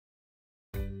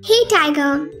Hey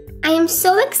Tiger, I am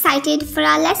so excited for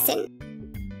our lesson.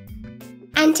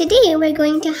 And today we're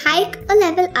going to hike a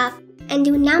level up and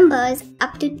do numbers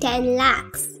up to 10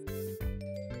 lakhs.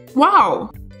 Wow!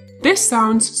 This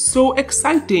sounds so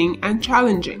exciting and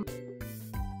challenging.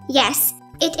 Yes,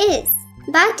 it is.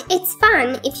 But it's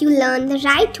fun if you learn the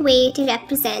right way to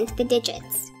represent the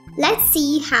digits. Let's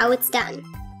see how it's done.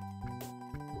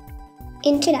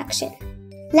 Introduction.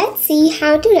 Let's see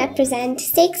how to represent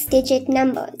 6-digit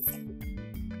numbers.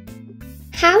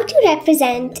 How to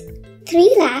represent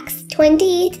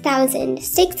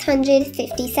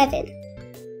 3,28,657.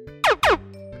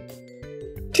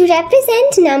 To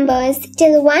represent numbers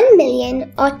till 1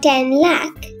 million or 10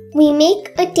 lakh, we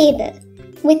make a table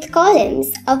with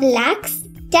columns of lakhs,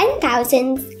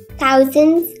 10,000s,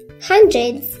 thousands,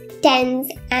 hundreds,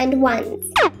 tens, and ones.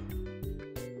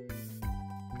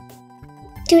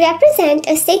 To represent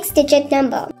a 6-digit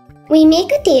number, we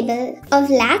make a table of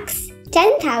lakhs,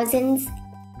 10,000s,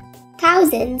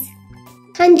 thousands,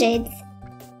 hundreds,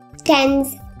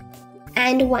 tens,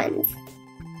 and ones.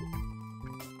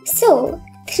 So,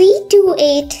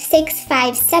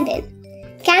 328,657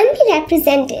 can be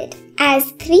represented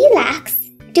as 3 lakhs,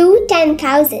 2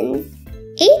 10,000s,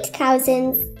 8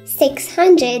 thousands, 6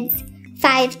 hundreds,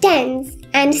 5 tens,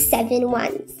 and 7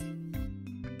 ones.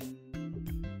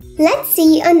 Let's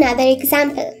see another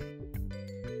example.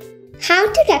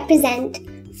 How to represent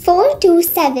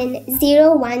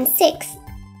 427,016.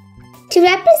 To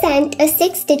represent a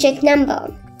 6-digit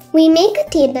number, we make a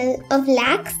table of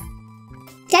lakhs,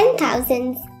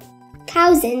 10,000s,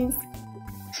 thousands,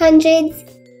 hundreds,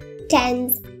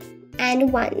 tens,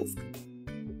 and ones.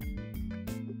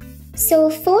 So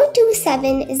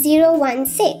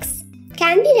 427,016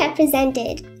 can be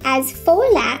represented as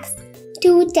 4 lakhs,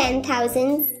 2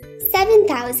 10,000s, 7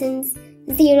 thousands,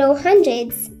 0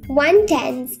 hundreds, 1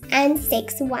 tens, and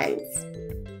 6 ones.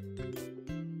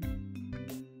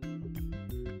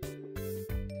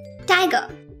 Tiger,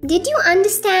 did you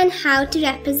understand how to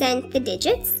represent the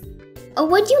digits? Or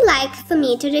would you like for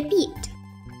me to repeat?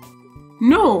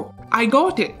 No, I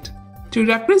got it. To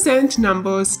represent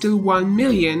numbers till 1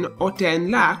 million or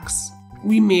 10 lakhs,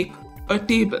 we make a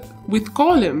table with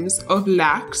columns of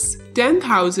lakhs,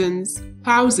 10,000s,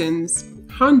 thousands,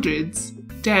 hundreds,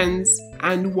 tens,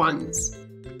 and ones.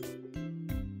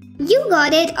 You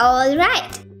got it all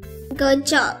right. Good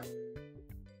job.